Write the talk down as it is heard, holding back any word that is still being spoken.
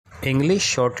English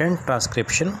Shorthand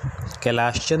Transcription,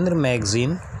 Kailash Chandra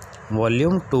Magazine,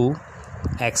 Volume 2,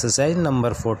 Exercise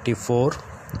number 44,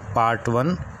 Part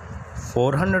 1,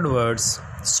 400 words.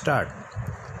 Start.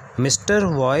 Mr.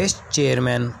 Vice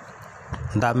Chairman,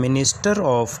 the Minister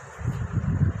of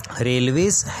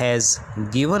Railways has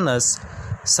given us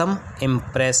some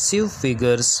impressive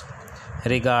figures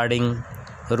regarding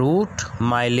route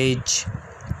mileage,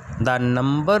 the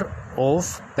number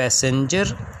of passenger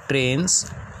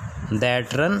trains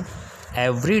that run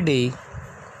every day,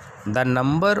 the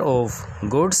number of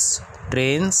goods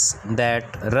trains that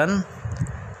run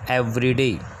every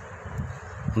day,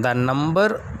 the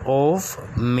number of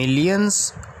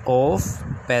millions of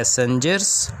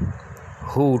passengers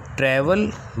who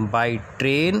travel by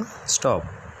train stop.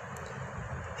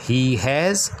 He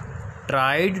has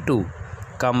tried to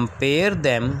compare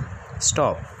them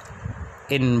stop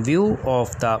in view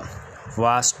of the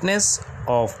vastness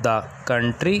of the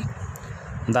country,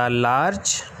 the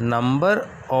large number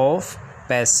of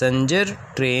passenger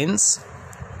trains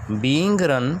being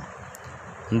run,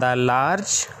 the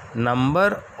large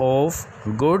number of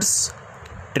goods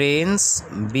trains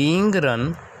being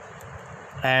run,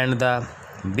 and the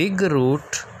big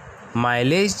route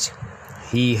mileage.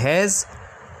 He has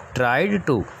tried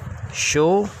to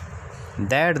show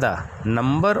that the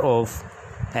number of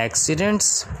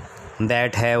accidents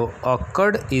that have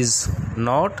occurred is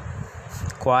not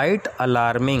quite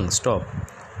alarming. Stop.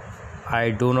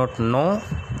 I do not know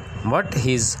what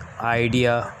his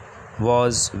idea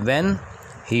was when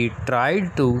he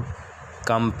tried to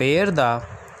compare the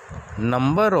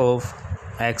number of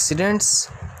accidents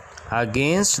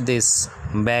against this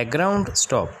background.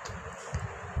 Stop.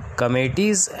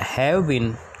 Committees have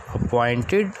been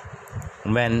appointed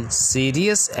when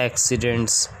serious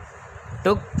accidents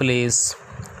took place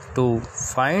to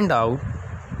find out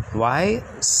why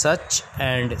such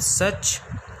and such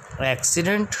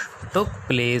accident took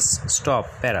place. Stop.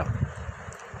 Para.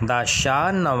 The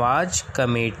Shah Nawaz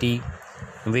Committee,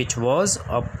 which was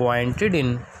appointed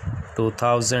in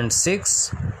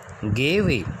 2006, gave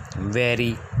a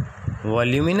very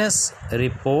voluminous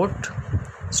report.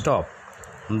 Stop.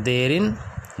 Therein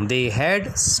they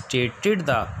had stated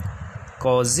the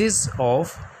causes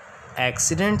of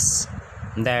accidents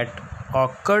that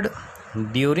occurred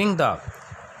during the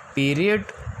period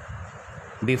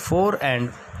before,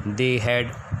 and they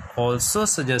had also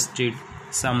suggested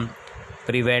some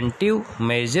preventive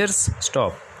measures.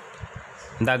 Stop.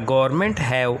 The government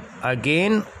have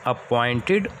again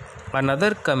appointed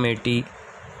another committee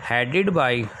headed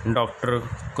by Dr.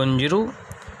 Kunjru.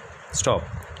 Stop.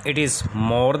 It is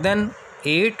more than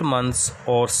 8 months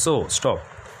or so. Stop.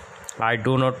 I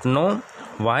do not know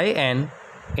why an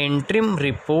interim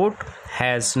report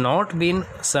has not been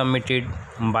submitted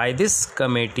by this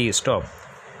committee. Stop.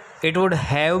 It would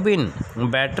have been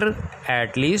better,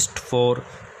 at least for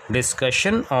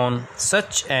discussion on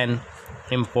such an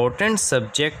important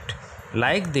subject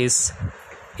like this,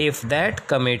 if that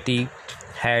committee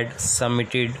had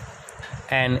submitted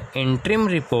an interim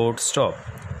report. Stop.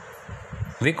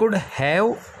 We could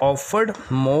have offered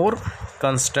more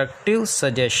constructive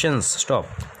suggestions. Stop.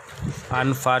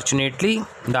 Unfortunately,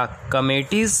 the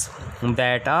committees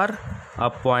that are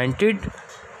appointed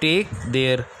take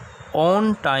their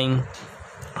own time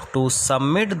to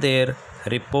submit their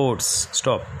reports.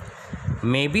 Stop.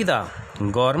 Maybe the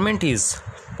government is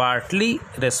partly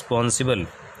responsible,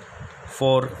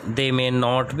 for they may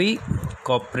not be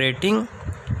cooperating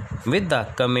with the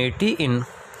committee in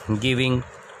giving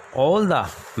all the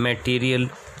material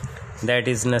that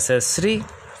is necessary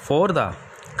for the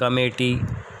committee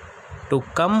to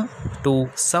come to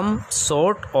some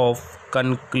sort of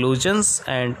conclusions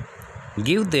and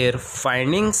give their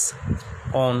findings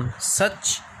on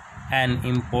such an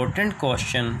important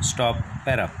question. Stop.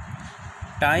 Para.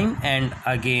 Time and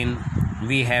again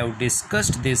we have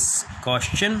discussed this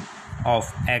question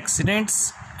of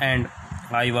accidents, and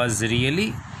I was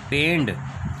really pained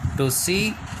to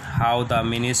see how the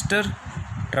minister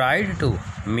tried to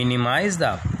minimize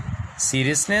the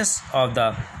seriousness of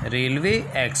the railway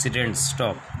accidents.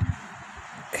 Stop.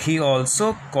 He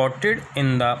also quoted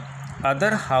in the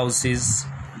other houses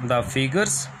the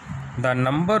figures, the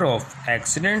number of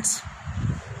accidents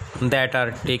that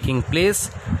are taking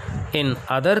place in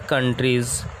other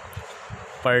countries,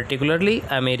 particularly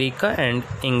America and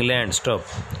England. Stop.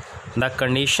 The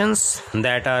conditions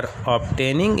that are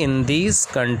obtaining in these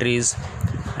countries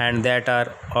and that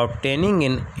are obtaining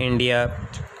in India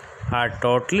are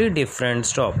totally different.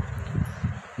 Stop.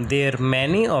 There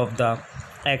many of the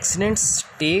accidents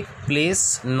take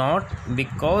place not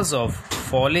because of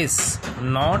follies,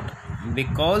 not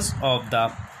because of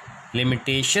the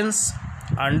limitations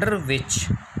under which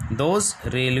those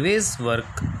railways work,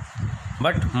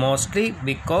 but mostly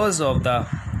because of the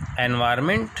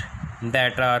environment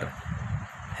that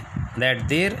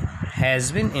there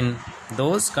has been in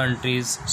those countries